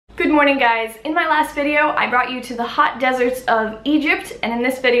Good morning, guys. In my last video, I brought you to the hot deserts of Egypt, and in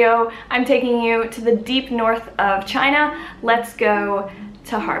this video, I'm taking you to the deep north of China. Let's go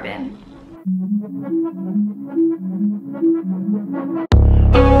to Harbin.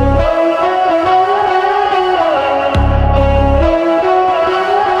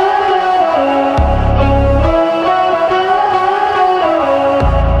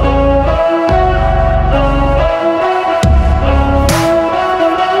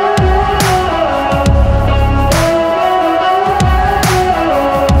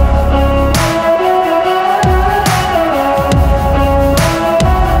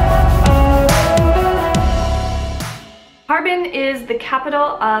 Harbin is the capital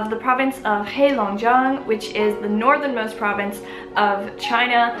of the province of Heilongjiang, which is the northernmost province of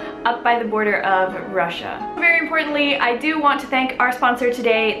China, up by the border of Russia. Very importantly, I do want to thank our sponsor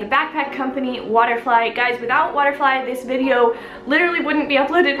today, the backpack company Waterfly. Guys, without Waterfly, this video literally wouldn't be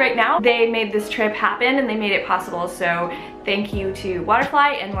uploaded right now. They made this trip happen and they made it possible, so thank you to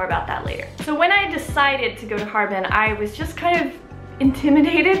Waterfly, and more about that later. So when I decided to go to Harbin, I was just kind of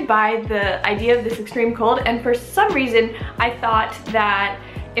intimidated by the idea of this extreme cold, and for some reason I thought that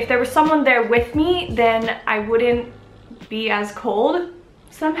if there was someone there with me, then I wouldn't be as cold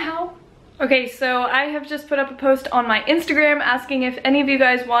somehow. Okay, so I have just put up a post on my Instagram asking if any of you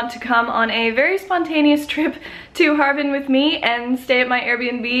guys want to come on a very spontaneous trip to Harbin with me and stay at my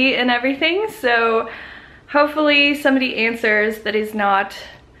Airbnb and everything, so hopefully somebody answers that is not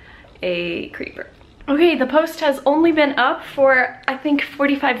a creeper. Okay, the post has only been up for, I think,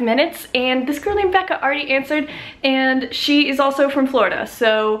 45 minutes, and this girl named Becca already answered, and she is also from Florida,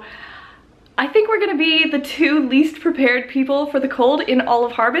 so I think we're gonna be the two least prepared people for the cold in all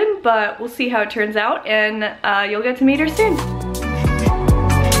of Harbin, but we'll see how it turns out, and you'll get to meet her soon.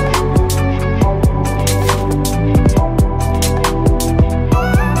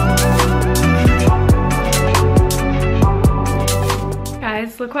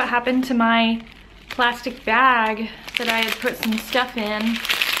 Guys, look what happened to my plastic bag that I had put some stuff in.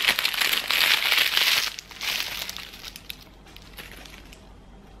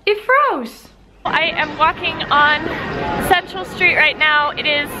 It froze! I am walking on Central Street right now. It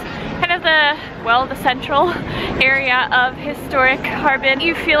is kind of the central area of historic Harbin.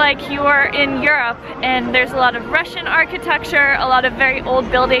 You feel like you are in Europe, and there's a lot of Russian architecture, a lot of very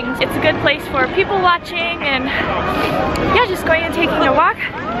old buildings. It's a good place for people watching and yeah, just going and taking a walk.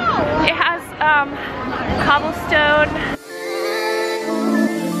 It has cobblestone.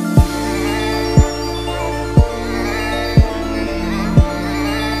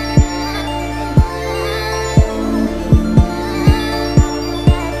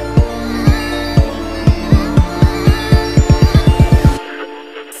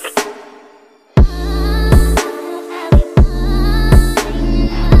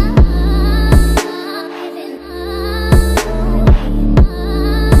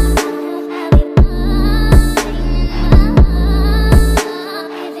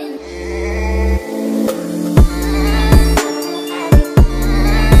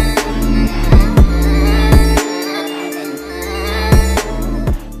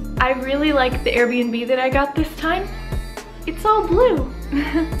 Like the Airbnb that I got this time. It's all blue.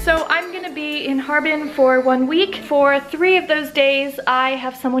 So I'm gonna be in Harbin for 1 week. For 3 of those days, I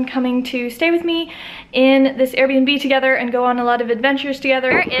have someone coming to stay with me in this Airbnb together and go on a lot of adventures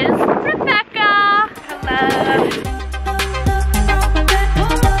together. There is Rebecca. Hello.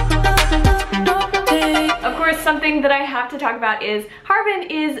 Of course, something that I have to talk about is Harbin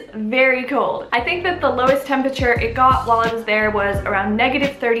is very cold. I think that the lowest temperature it got while I was there was around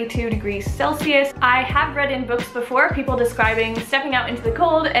 -32 degrees Celsius. I have read in books before people describing stepping out into the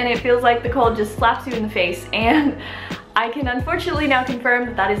cold and it feels like the cold just slaps you in the face, and I can unfortunately now confirm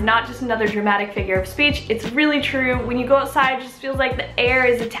that that is not just another dramatic figure of speech. It's really true. When you go outside, it just feels like the air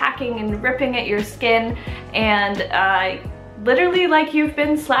is attacking and ripping at your skin, and literally like you've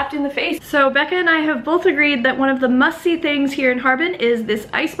been slapped in the face. So Becca and I have both agreed that one of the must-see things here in Harbin is this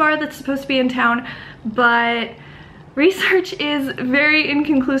ice bar that's supposed to be in town, but research is very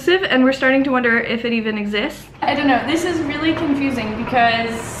inconclusive and we're starting to wonder if it even exists. I don't know, this is really confusing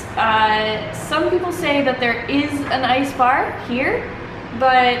because some people say that there is an ice bar here,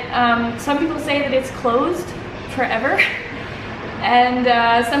 but some people say that it's closed forever. And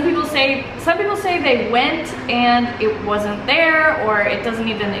some people say they went and it wasn't there, or it doesn't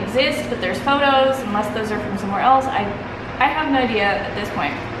even exist, but there's photos, unless those are from somewhere else. I have no idea at this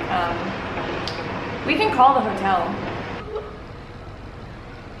point. We can call the hotel.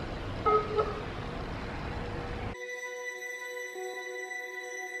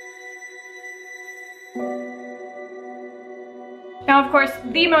 Now Now, of course,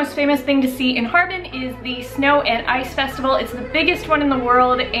 the most famous thing to see in Harbin is the Snow and Ice Festival. It's the biggest one in the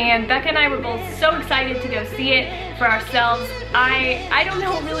world, and Becca and I were both so excited to go see it for ourselves. I don't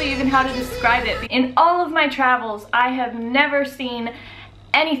know really even how to describe it. In all of my travels, I have never seen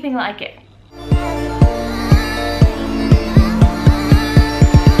anything like it.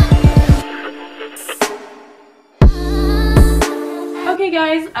 Okay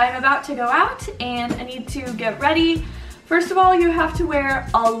guys, I'm about to go out and I need to get ready. First of all, you have to wear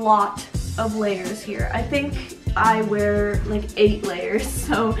a lot of layers here. I think I wear like 8 layers,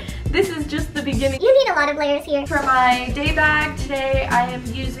 so this is just the beginning. You need a lot of layers here. For my day bag today, I am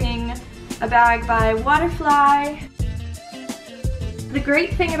using a bag by Waterfly. The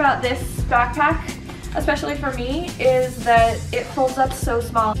great thing about this backpack, especially for me, is that it folds up so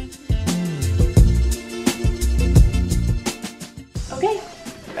small. Okay,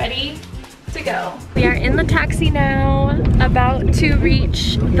 ready to go. We are in the taxi now, about to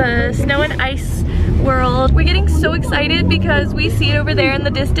reach the snow and ice world. We're getting so excited because we see it over there in the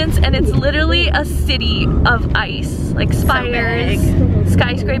distance and it's literally a city of ice. Like spires,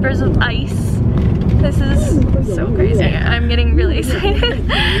 skyscrapers of ice. This is so crazy. I'm getting really excited.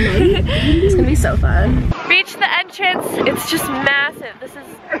 It's gonna be so fun. Reach the entrance. It's just massive. This is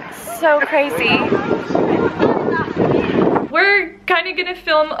so crazy. We're kind of gonna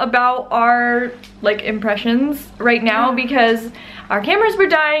film about our like impressions right now because our cameras were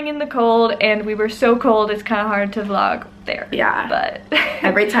dying in the cold and we were so cold it's kind of hard to vlog there. Yeah. But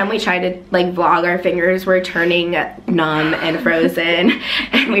every time we tried to like vlog, our fingers were turning numb and frozen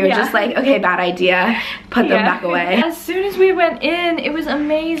and we were just like, okay, bad idea, put them back away. As soon as we went in, it was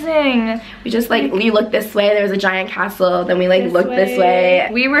amazing. We just like, we looked this way, there was a giant castle, then we like looked this way.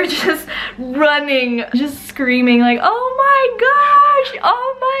 We were just running, just screaming like, oh my gosh,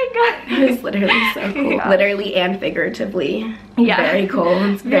 oh my gosh. It was literally so cool. Yeah. Literally and figuratively. Yeah. Very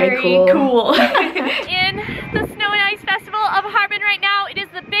cool. It's very cool. In the Snow and Ice Festival of Harbin right now. It is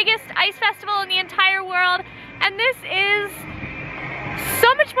the biggest ice festival in the entire world, and this is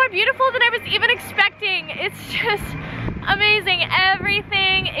so much more beautiful than I was even expecting. It's just amazing.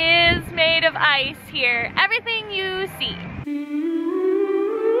 Everything is made of ice here. Everything you see.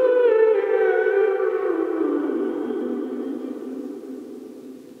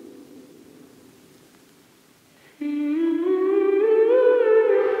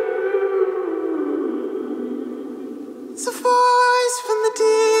 It's a voice from the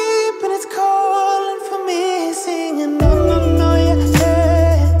deep and it's calling for me, singing no, no, no, yeah, yeah,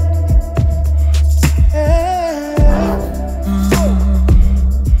 yeah.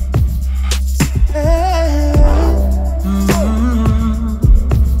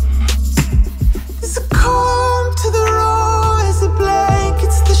 There's a calm to the roar as it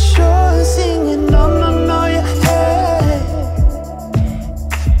blankets the shore, singing no, no, no, yeah, yeah.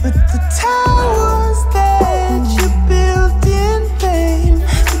 But the towers that you built in vain,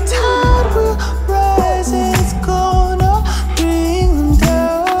 the tide will rise and it's gonna bring them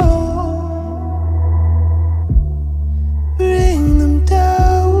down, bring them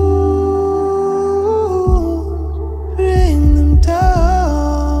down, bring them down.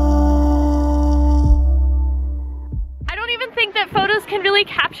 I don't even think that photos can really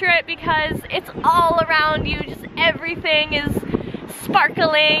capture it because it's all around you. Just everything is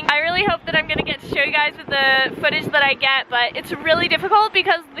sparkling. I really hope that I'm gonna get to show you guys with the footage that I get, but it's really difficult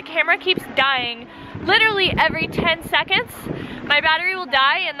because the camera keeps dying. Literally every 10 seconds, my battery will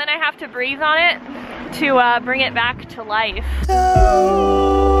die and then I have to breathe on it to bring it back to life. It's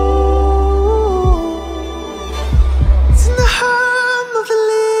in the hum of the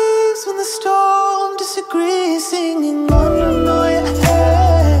leaves when the storm disagrees, singing no, no, no, yeah,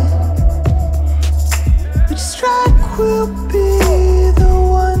 yeah. Which strike will be the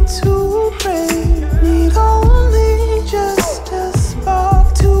one to break? Need only just a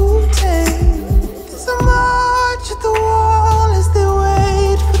spark to take. There's a march at the wall as they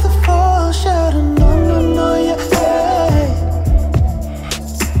wait for the fall. Shadow, no, no, no, yeah, yeah.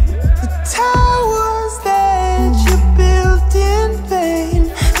 The towers that you built in vain,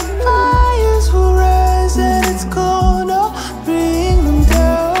 the fires will rise and it's gonna bring them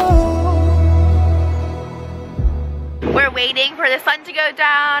down. We're waiting for the sun to go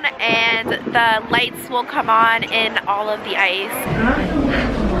down and the lights will come on in all of the ice.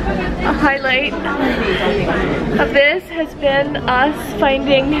 A highlight of this has been us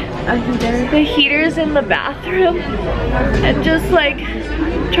finding the heaters in the bathroom and just like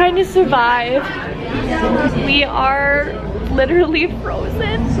trying to survive. We are literally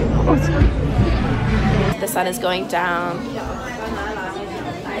frozen. The sun is going down.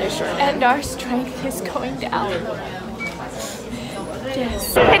 And our strength is going down.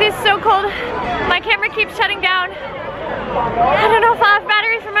 gorgeous. It is so cold. My camera keeps shutting down. I don't know if I'll have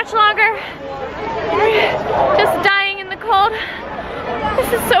battery for much longer. Just dying in the cold.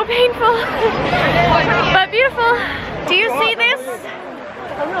 This is so painful, but beautiful. Do you see this?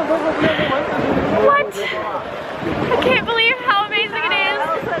 What? I can't believe how amazing it is.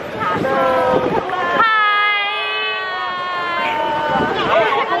 Hi.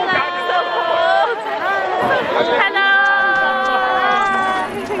 Hello.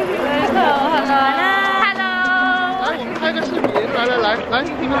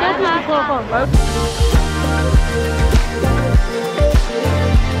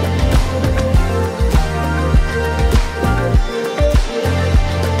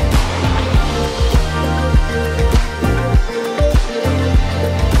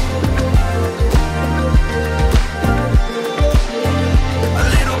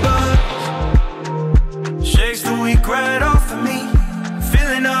 Right off of me,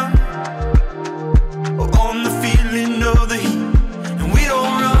 filling up on the feeling of the heat, and we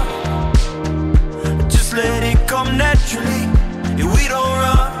don't run, just let it come naturally. And we don't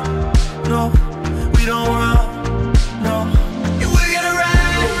run, no, we don't run, no. And we're gonna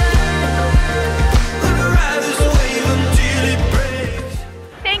ride this wave until it breaks.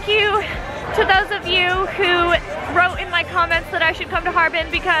 Thank you to those of you who wrote in my comments that I should come to Harbin,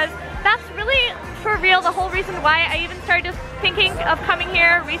 because that's really for real the whole reason why I even started thinking of coming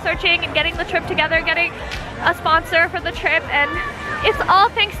here, researching and getting the trip together, getting a sponsor for the trip, and it's all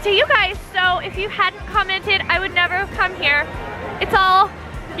thanks to you guys. So if you hadn't commented, I would never have come here. It's all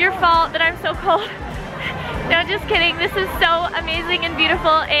your fault that I'm so cold. No, just kidding. This is so amazing and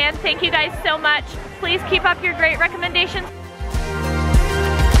beautiful, and thank you guys so much. Please keep up your great recommendations.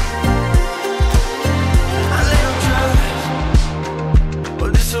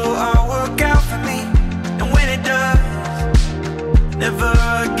 So I'll work out for me, and when it does, never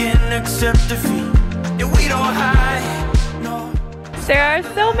again accept defeat. And we don't hide, no. There are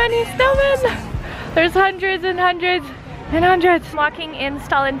so many snowmen. There's hundreds and hundreds and hundreds. I'm walking in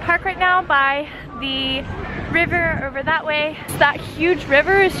Stalin Park right now by the river over that way. That huge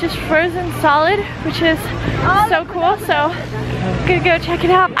river is just frozen solid, which is so cool. So I'm gonna go check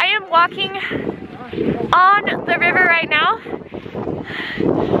it out. I am walking on the river right now.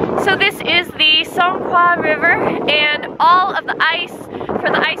 So this is the Songhua River, and all of the ice for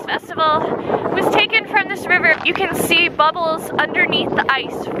the ice festival was taken from this river. You can see bubbles underneath the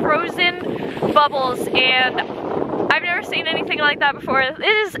ice, frozen bubbles, and I've never seen anything like that before. It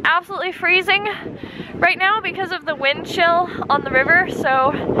is absolutely freezing right now because of the wind chill on the river,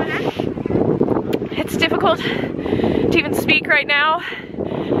 so it's difficult to even speak right now.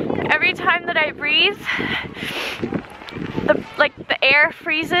 Every time that I breathe, the air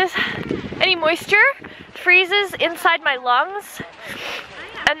freezes, any moisture freezes inside my lungs,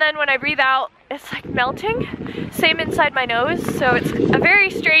 and then when I breathe out, it's like melting. Same inside my nose, so it's a very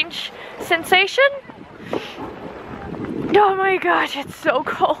strange sensation. Oh my gosh, it's so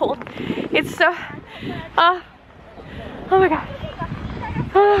cold. It's so, oh my god.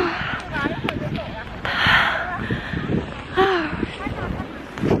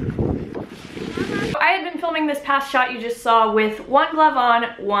 I had been filming this past shot you just saw with one glove on,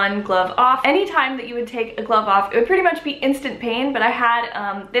 one glove off. Anytime that you would take a glove off, it would pretty much be instant pain, but I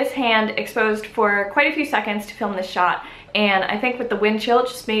had this hand exposed for quite a few seconds to film this shot, and I think with the wind chill it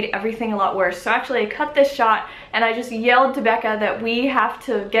just made everything a lot worse. So actually I cut this shot and I just yelled to Becca that we have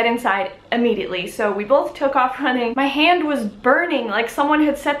to get inside immediately. So we both took off running. My hand was burning, like someone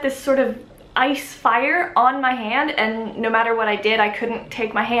had set this sort of ice fire on my hand, and no matter what I did, I couldn't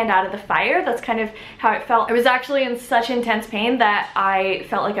take my hand out of the fire. That's kind of how it felt. I was actually in such intense pain that I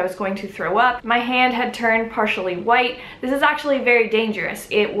felt like I was going to throw up. My hand had turned partially white. This is actually very dangerous.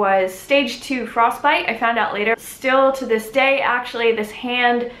 It was stage 2 frostbite, I found out later. Still to this day, actually, this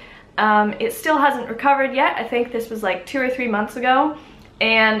hand, it still hasn't recovered yet. I think this was like 2 or 3 months ago,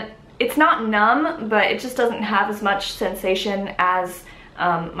 and it's not numb, but it just doesn't have as much sensation as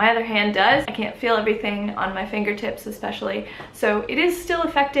my other hand does. I can't feel everything on my fingertips especially, so it is still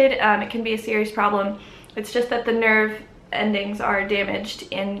affected. It can be a serious problem. It's just that the nerve endings are damaged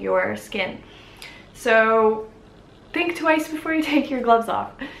in your skin. So think twice before you take your gloves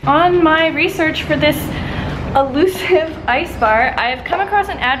off. On my research for this elusive ice bar, I've come across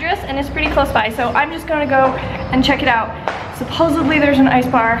an address and it's pretty close by, so I'm just gonna go and check it out. Supposedly there's an ice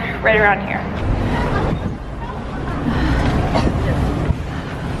bar right around here.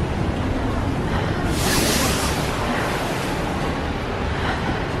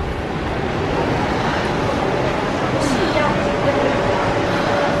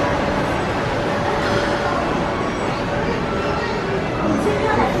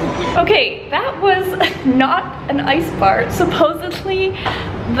 Okay, that was not an ice bar. Supposedly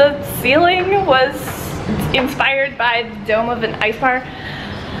the ceiling was inspired by the dome of an ice bar.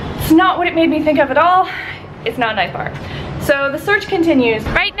 It's not what it made me think of at all. It's not an ice bar. So the search continues.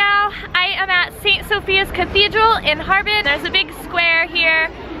 Right now, I am at St. Sophia's Cathedral in Harbin. There's a big square here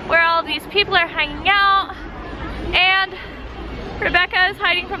where all these people are hanging out, and Rebecca is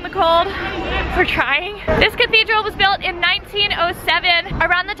hiding from the cold for trying. This cathedral was built in 1907.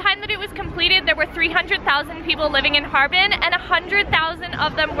 Around the time that it was completed, there were 300,000 people living in Harbin, and 100,000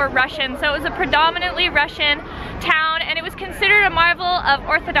 of them were Russian. So it was a predominantly Russian town, and it was considered a marvel of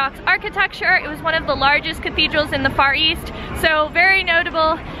Orthodox architecture. It was one of the largest cathedrals in the Far East, so very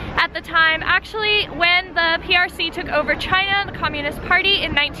notable at the time. Actually, when the PRC took over China, the Communist Party,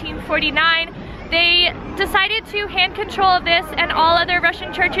 in 1949, they decided to hand control of this and all other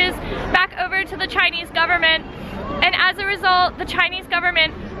Russian churches back over to the Chinese government. And as a result, the Chinese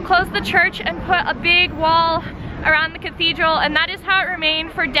government closed the church and put a big wall around the cathedral, and that is how it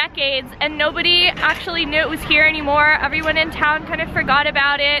remained for decades, and nobody actually knew it was here anymore. Everyone in town kind of forgot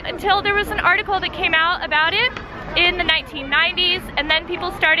about it until there was an article that came out about it in the 1990s, and then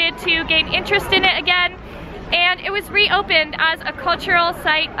people started to gain interest in it again, and it was reopened as a cultural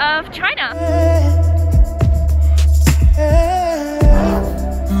site of China.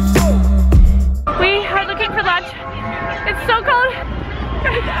 We are looking for lunch. It's so cold.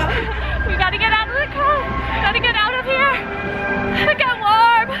 We gotta get out of the car. Gotta get out of here. Get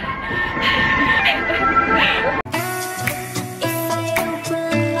warm.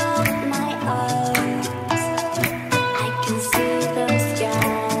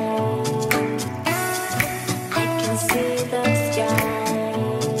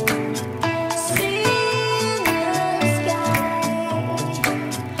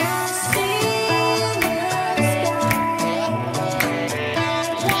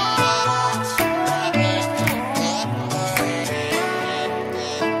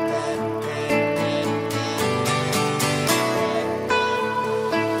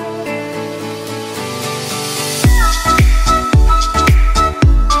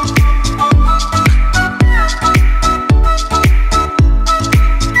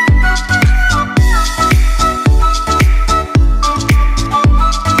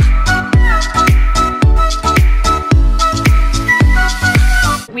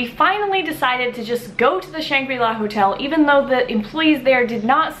 To just go to the Shangri-La hotel, even though the employees there did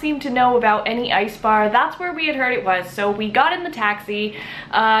not seem to know about any ice bar. That's where we had heard it was. So we got in the taxi.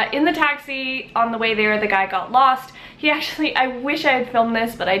 On the way there, the guy got lost. He actually, I wish I had filmed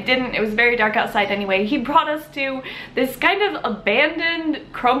this, but I didn't. It was very dark outside anyway. He brought us to this kind of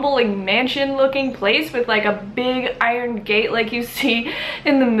abandoned, crumbling mansion looking place with like a big iron gate like you see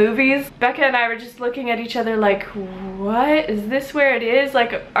in the movies. Becca and I were just looking at each other like, what? Is this where it is?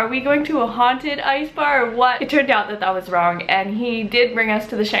 Like, are we going to a haunted ice bar or what? It turned out that that was wrong, and he did bring us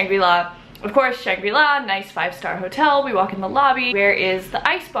to the Shangri-La. Of course, Shangri-La, nice 5-star hotel. We walk in the lobby. Where is the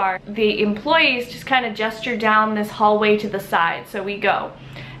ice bar? The employees just kind of gesture down this hallway to the side, so we go.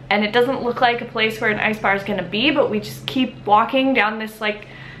 And it doesn't look like a place where an ice bar is gonna be, but we just keep walking down this like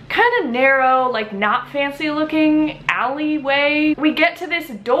kind of narrow, like not fancy looking alleyway. We get to this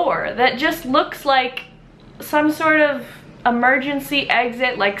door that just looks like some sort of emergency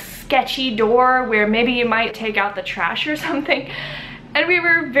exit, like sketchy door where maybe you might take out the trash or something. And we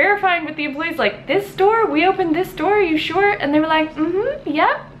were verifying with the employees, like, this door? We opened this door, are you sure? And they were like,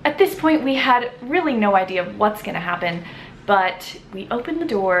 yep. At this point, we had really no idea what's gonna happen, but we opened the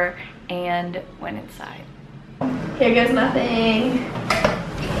door and went inside. Here goes nothing.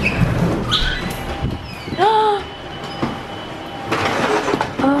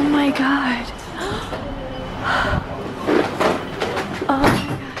 Oh my god.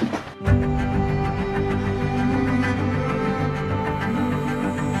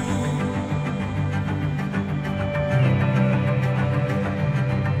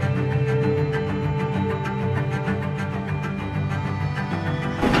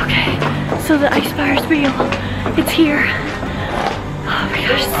 So the ice bar is real. It's here. Oh my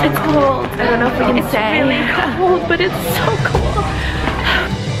gosh, it's cold. I don't know if we can say. It's really cold, but it's so cool.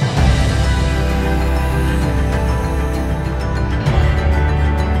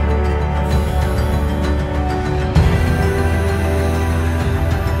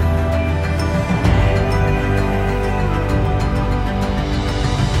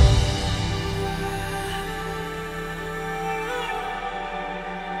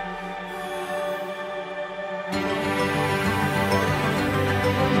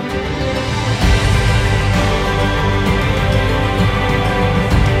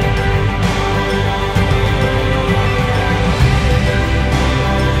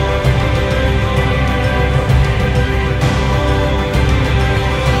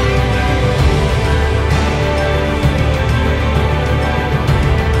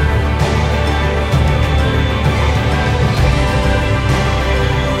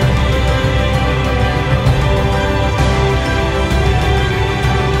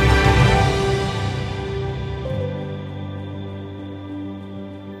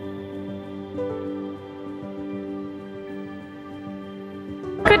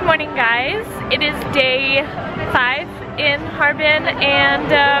 Good morning, guys. It is day 5 in Harbin,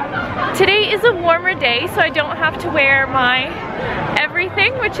 and today is a warmer day, so I don't have to wear my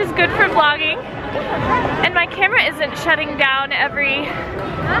everything, which is good for vlogging. And my camera isn't shutting down every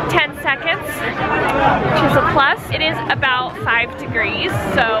 10 seconds, which is a plus. It is about 5 degrees,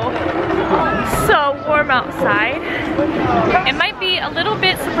 so warm outside. It might be a little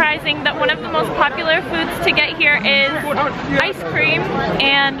bit surprising that one of the most popular foods to get here is ice cream,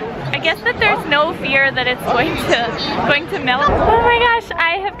 and I guess that there's no fear that it's going to melt. Oh my gosh,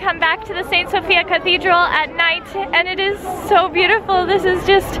 I have come back to the Sophia Cathedral at night, and it is so beautiful. This is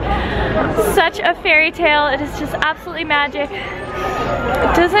just such a fairy tale. It is just absolutely magic.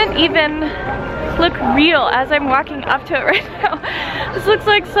 It doesn't even look real as I'm walking up to it right now. This looks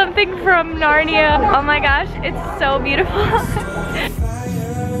like something from Narnia. Oh my gosh, it's so beautiful.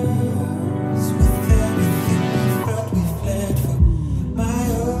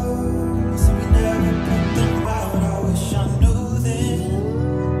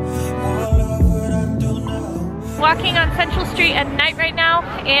 Walking on Central Street at night right now,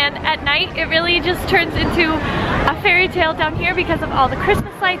 and at night it really just turns into a fairy tale down here because of all the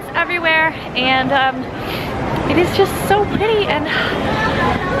Christmas lights everywhere, and it is just so pretty, and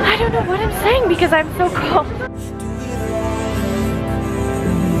I don't know what I'm saying because I'm so cold.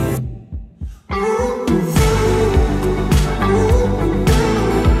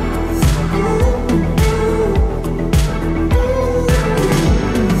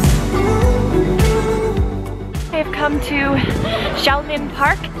 I've come to Zhaolin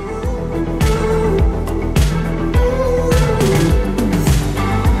Park.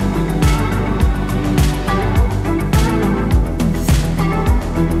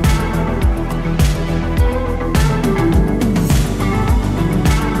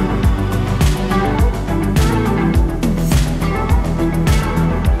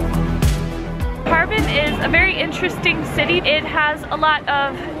 Harbin is a very interesting city. It has a lot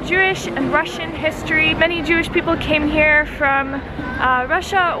of Jewish and Russian history. Many Jewish people came here from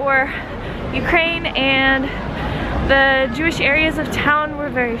Russia or Ukraine, and the Jewish areas of town were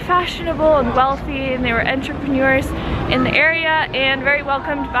very fashionable and wealthy, and they were entrepreneurs in the area and very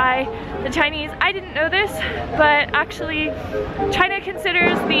welcomed by the Chinese. I didn't know this, but actually China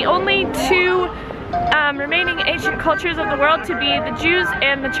considers the only two remaining ancient cultures of the world to be the Jews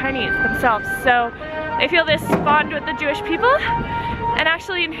and the Chinese themselves. So they feel this bond with the Jewish people, and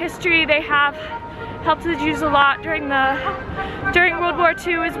actually in history they have helped the Jews a lot during World War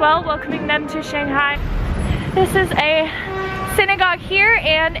II as well, welcoming them to Shanghai. This is a synagogue here,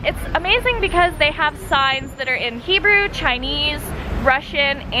 and it's amazing because they have signs that are in Hebrew, Chinese,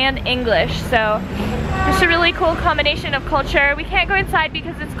 Russian, and English. So it's a really cool combination of culture. We can't go inside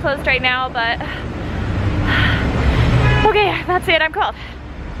because it's closed right now, but okay, that's it, I'm cold.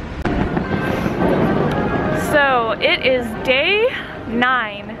 So it is day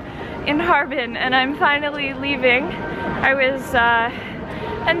 9 in Harbin, and I'm finally leaving. I was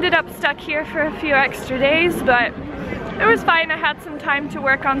ended up stuck here for a few extra days, but it was fine. I had some time to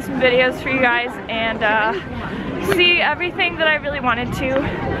work on some videos for you guys and see everything that I really wanted to.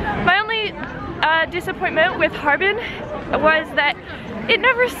 My only disappointment with Harbin was that it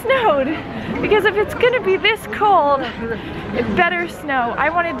never snowed, because if it's gonna be this cold, it better snow. I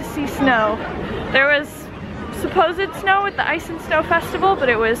wanted to see snow. There was supposed snow at the Ice and Snow Festival, but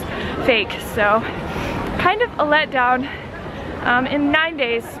it was fake, so kind of a letdown. In 9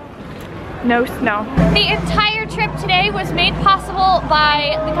 days, no snow. The entire trip today was made possible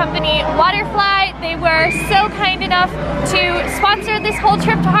by the company Waterfly. They were so kind enough to sponsor this whole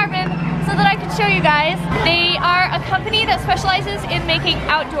trip to Harbin so that I could show you guys. They are a company that specializes in making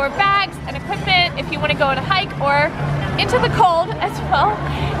outdoor bags and equipment if you want to go on a hike or into the cold as well.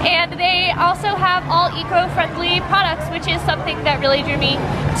 And they also have all eco-friendly products, which is something that really drew me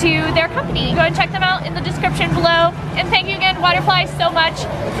to their company. Go and check them out in the description below. And thank you again, Waterfly, so much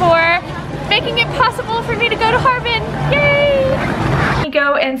for making it possible for me to go to Harbin. Yay!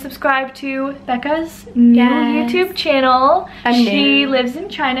 Go and subscribe to Becca's new YouTube channel. She lives in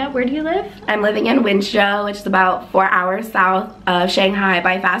China. Where do you live? I'm living in Wenzhou, which is about 4 hours south of Shanghai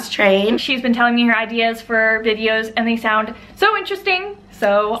by fast train. She's been telling me her ideas for videos, and they sound so interesting.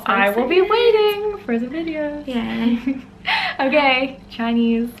 So I will be waiting for the videos. Yeah. Okay,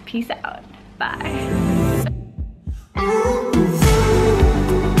 Chinese, peace out. Bye.